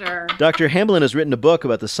doctor. Dr. Hamlin has written a book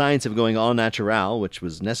about the science of going au natural, which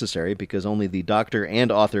was necessary because only the doctor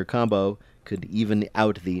and author combo could even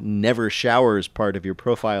out the never showers part of your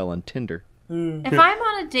profile on Tinder. If I'm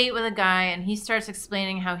on a date with a guy and he starts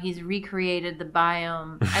explaining how he's recreated the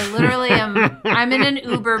biome, I literally I'm in an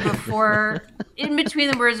Uber before, in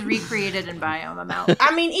between the words recreated and biome, I'm out.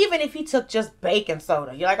 I mean, even if he took just baking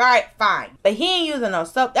soda, you're like, all right, fine. But he ain't using no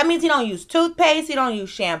soap. That means he don't use toothpaste. He don't use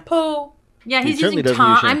shampoo. Yeah, he's using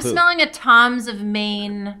Tom. I'm smelling a Tom's of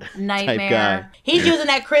Maine nightmare. He's using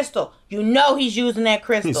that crystal. You know he's using that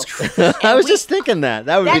crystal. I was just thinking that.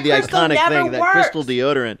 That would be the iconic thing, that crystal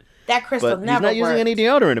deodorant. That crystal but never he's not using any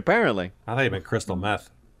deodorant, apparently. I thought you meant crystal meth.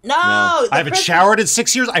 No. I haven't showered in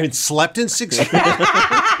 6 years. I haven't slept in 6 years.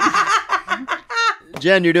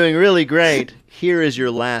 Jen, you're doing really great. Here is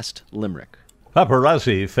your last limerick.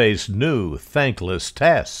 Paparazzi face new thankless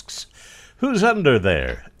tasks. Who's under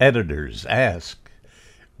there? Editors ask.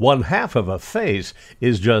 One half of a face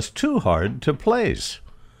is just too hard to place.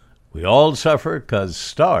 We all suffer 'cause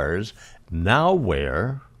stars now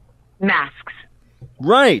wear masks.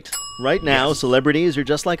 Right. Right now, celebrities are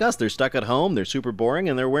just like us. They're stuck at home, they're super boring,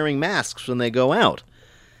 and they're wearing masks when they go out.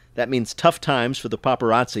 That means tough times for the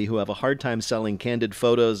paparazzi who have a hard time selling candid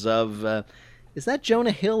photos of, is that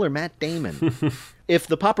Jonah Hill or Matt Damon? If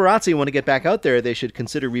the paparazzi want to get back out there, they should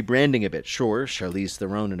consider rebranding a bit. Sure, Charlize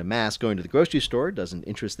Theron in a mask going to the grocery store doesn't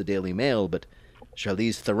interest the Daily Mail, but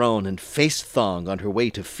Charlize Theron in face thong on her way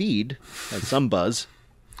to feed has some buzz.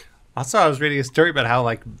 Also, I was reading a story about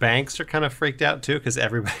how banks are kind of freaked out too because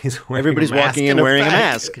everybody's walking in wearing a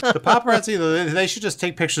mask. The paparazzi, they should just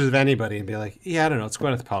take pictures of anybody and be like, "Yeah, I don't know, it's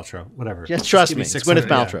Gwyneth Paltrow, whatever." Just trust me, it's Gwyneth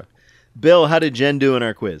Paltrow. Yeah. Bill, how did Jen do in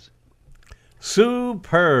our quiz?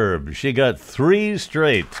 Superb. She got 3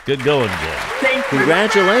 straight. Good going, Jen. Thank you.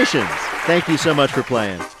 Congratulations. Thank you so much for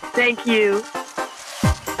playing. Thank you.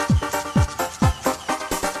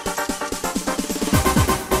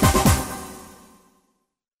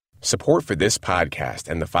 Support for this podcast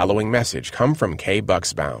and the following message come from Kay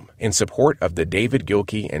Bucksbaum in support of the David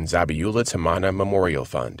Gilkey and Zabiula Tamana Memorial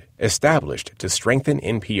Fund, established to strengthen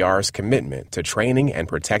NPR's commitment to training and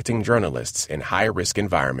protecting journalists in high-risk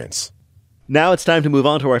environments. Now it's time to move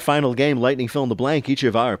on to our final game, Lightning Fill in the Blank. Each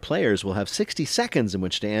of our players will have 60 seconds in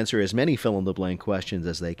which to answer as many fill-in-the-blank questions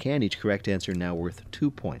as they can. Each correct answer now worth 2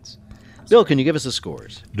 points. Bill, can you give us the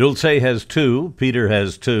scores? Dulce has 2, Peter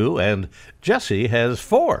has 2, and Jesse has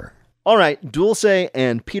 4. All right, Dulce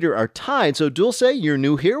and Peter are tied, so Dulce, you're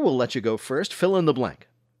new here. We'll let you go first. Fill in the blank.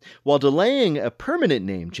 While delaying a permanent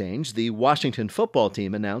name change, the Washington football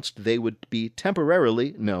team announced they would be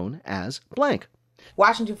temporarily known as blank.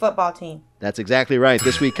 Washington football team. That's exactly right.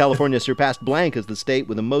 This week, California surpassed blank as the state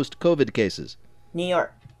with the most COVID cases. New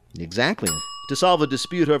York. Exactly. To solve a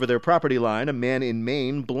dispute over their property line, a man in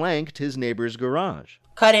Maine blanked his neighbor's garage.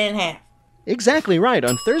 Cut it in half. Exactly right.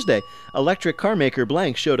 On Thursday, electric car maker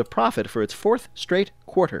blank showed a profit for its 4th straight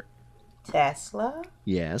quarter. Tesla?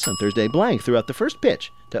 Yes, on Thursday, blank threw out the first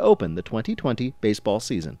pitch to open the 2020 baseball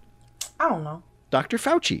season. I don't know. Dr.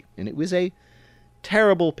 Fauci, and it was a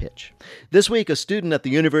terrible pitch. This week, a student at the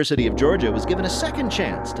University of Georgia was given a second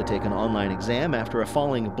chance to take an online exam after a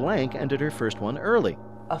falling blank ended her first one early.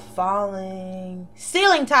 A falling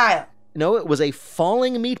ceiling tile. No, it was a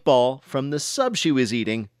falling meatball from the sub she was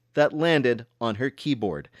eating that landed on her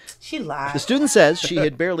keyboard. She lied. The student says she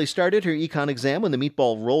had barely started her econ exam when the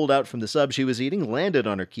meatball rolled out from the sub she was eating, landed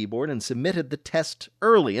on her keyboard, and submitted the test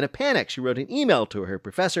early. In a panic, she wrote an email to her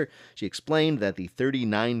professor. She explained that the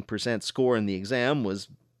 39% score in the exam was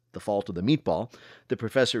the fault of the meatball. The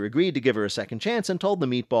professor agreed to give her a second chance and told the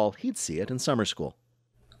meatball he'd see it in summer school.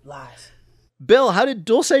 Lies. Bill, how did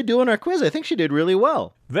Dulce do in our quiz? I think she did really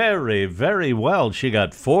well. Very, very well. She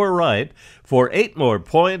got 4 right for 8 more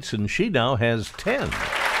points, and she now has 10. All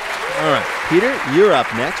right, Peter, you're up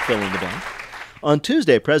next, fill in the blank. On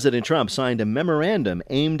Tuesday, President Trump signed a memorandum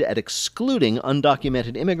aimed at excluding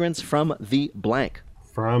undocumented immigrants from the blank.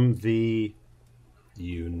 From the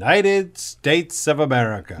United States of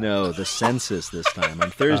America. No, the census this time.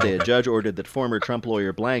 On Thursday, a judge ordered that former Trump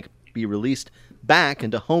lawyer blank be released back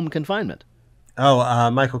into home confinement. Oh,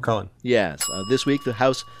 Michael Cohen. Yes. This week, the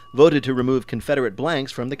House voted to remove Confederate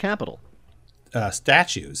blanks from the Capitol.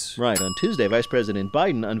 Statues. Right. On Tuesday, Vice President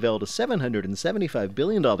Biden unveiled a $775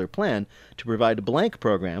 billion plan to provide blank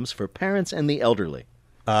programs for parents and the elderly.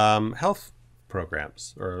 Health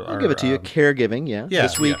programs. I'll give it to you. Caregiving, yeah.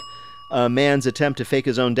 This week, a man's attempt to fake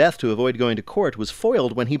his own death to avoid going to court was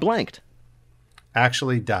foiled when he blanked.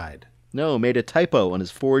 Actually died. No, made a typo on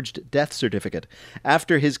his forged death certificate.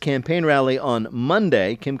 After his campaign rally on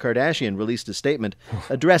Monday, Kim Kardashian released a statement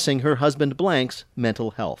addressing her husband blank's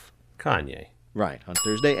mental health. Kanye. Right. On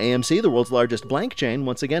Thursday, AMC, the world's largest blank chain,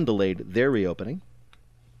 once again delayed their reopening.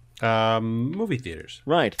 Movie theaters.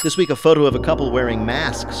 Right. This week, a photo of a couple wearing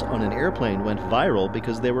masks on an airplane went viral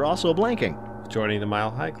because they were also blanking. Joining the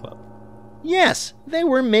Mile High Club. Yes, they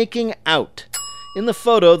were making out. In the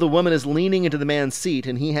photo, the woman is leaning into the man's seat,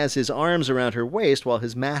 and he has his arms around her waist while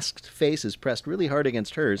his masked face is pressed really hard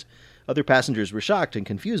against hers. Other passengers were shocked and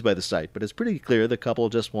confused by the sight, but it's pretty clear the couple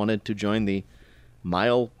just wanted to join the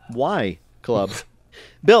Mile Y Club.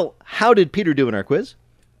 Bill, how did Peter do in our quiz?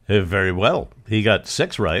 Very well. He got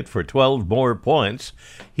 6 right for 12 more points.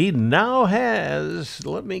 He now has,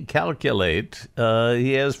 let me calculate,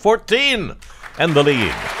 he has 14 and the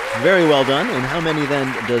lead. Very well done. And how many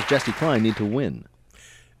then does Jessie Klein need to win?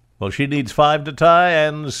 Well, she needs 5 to tie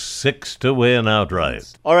and 6 to win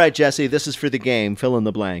outright. All right, Jessie, this is for the game. Fill in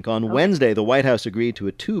the blank. On Wednesday, the White House agreed to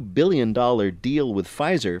a $2 billion deal with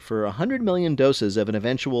Pfizer for 100 million doses of an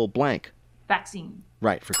eventual blank. Vaccine.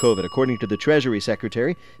 Right, for COVID. According to the Treasury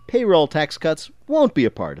Secretary, payroll tax cuts won't be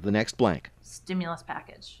a part of the next blank. Stimulus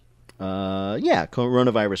package.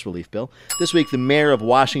 Coronavirus relief bill. This week, the mayor of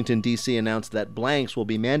Washington, D.C. announced that blanks will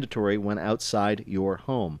be mandatory when outside your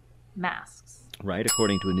home. Masks. Right,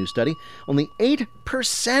 according to a new study, only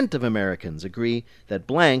 8% of Americans agree that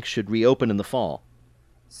blank should reopen in the fall.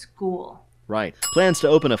 School. Right. Plans to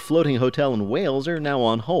open a floating hotel in Wales are now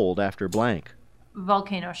on hold after blank.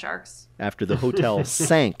 Volcano sharks. After the hotel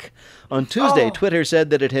sank. On Tuesday, Twitter said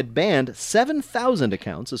that it had banned 7,000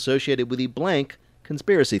 accounts associated with the blank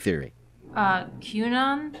conspiracy theory.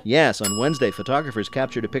 QAnon? Yes, on Wednesday, photographers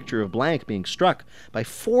captured a picture of blank being struck by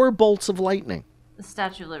 4 bolts of lightning. The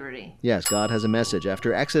Statue of Liberty. Yes, God has a message.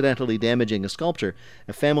 After accidentally damaging a sculpture,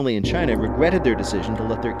 a family in China regretted their decision to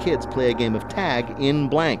let their kids play a game of tag in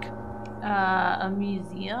blank. A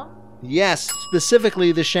museum? Yes,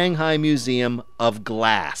 specifically the Shanghai Museum of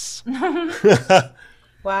Glass.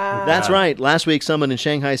 Wow. That's right. Last week, someone in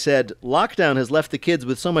Shanghai said, lockdown has left the kids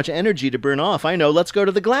with so much energy to burn off. I know, let's go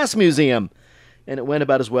to the Glass Museum. And it went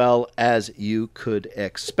about as well as you could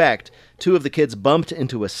expect. 2 of the kids bumped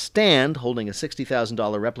into a stand holding a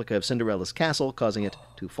 $60,000 replica of Cinderella's castle, causing it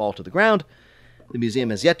to fall to the ground. The museum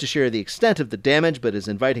has yet to share the extent of the damage, but is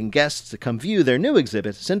inviting guests to come view their new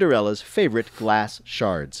exhibit, Cinderella's favorite glass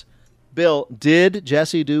shards. Bill, did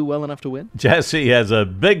Jessie do well enough to win? Jessie has a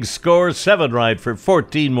big score, 7 right for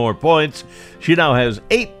 14 more points. She now has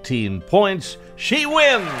 18 points. She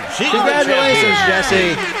wins! Congratulations,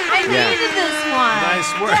 Jessie! I needed this one!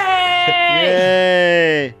 Nice work.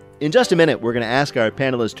 Yay! In just a minute, we're going to ask our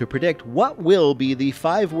panelists to predict what will be the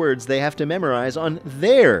 5 words they have to memorize on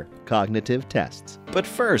their cognitive tests. But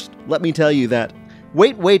first, let me tell you that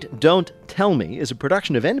Wait, Wait, Don't Tell Me is a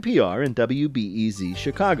production of NPR and WBEZ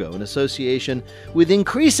Chicago in association with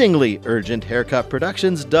increasingly urgent haircut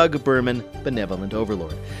productions, Doug Berman, Benevolent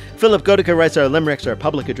Overlord. Philip Goedicke writes our limericks. Our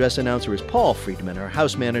public address announcer is Paul Friedman. Our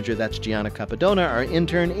house manager, that's Gianna Capadona. Our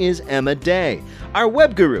intern is Emma Day. Our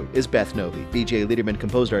web guru is Beth Novi. BJ Liederman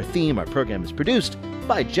composed our theme. Our program is produced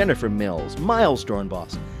by Jennifer Mills, Miles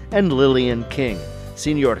Dornbos, and Lillian King.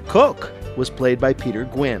 Senor Cook was played by Peter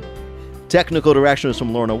Gwynn. Technical direction is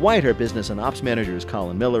from Lorna White. Our business and ops manager is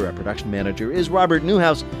Colin Miller. Our production manager is Robert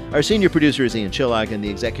Newhouse. Our senior producer is Ian Chillag. And the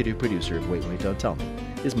executive producer of Wait, Wait, Don't Tell Me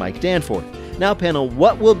is Mike Danforth. Now, panel,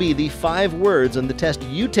 what will be the 5 words on the test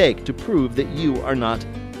you take to prove that you are not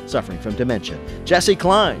suffering from dementia? Jessie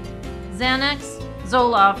Klein. Xanax,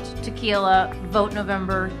 Zoloft, tequila, vote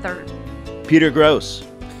November 3rd. Peter Gross.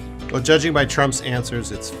 Well, judging by Trump's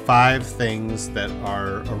answers, it's 5 things that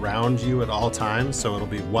are around you at all times. So it'll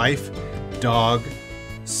be wife, dog,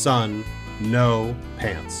 son, no,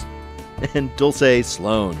 pants. And Dulce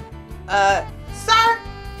Sloan. Sir,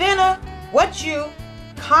 finna, what you,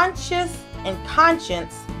 conscious and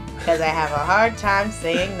conscience, because I have a hard time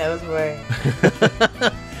saying those words.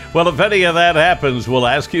 Well, if any of that happens, we'll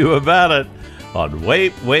ask you about it on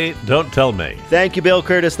Wait, Wait, Don't Tell Me. Thank you, Bill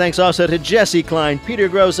Curtis. Thanks also to Jesse Klein, Peter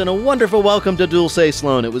Gross, and a wonderful welcome to Dulce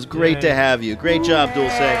Sloan. It was great to have you. Great job,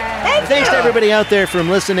 Dulce. Thanks to everybody out there for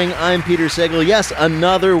listening. I'm Peter Sagal. Yes,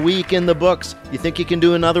 another week in the books. You think you can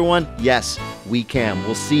do another one? Yes, we can.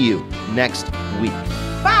 We'll see you next week.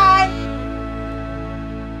 Bye.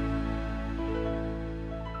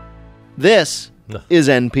 This is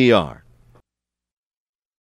NPR.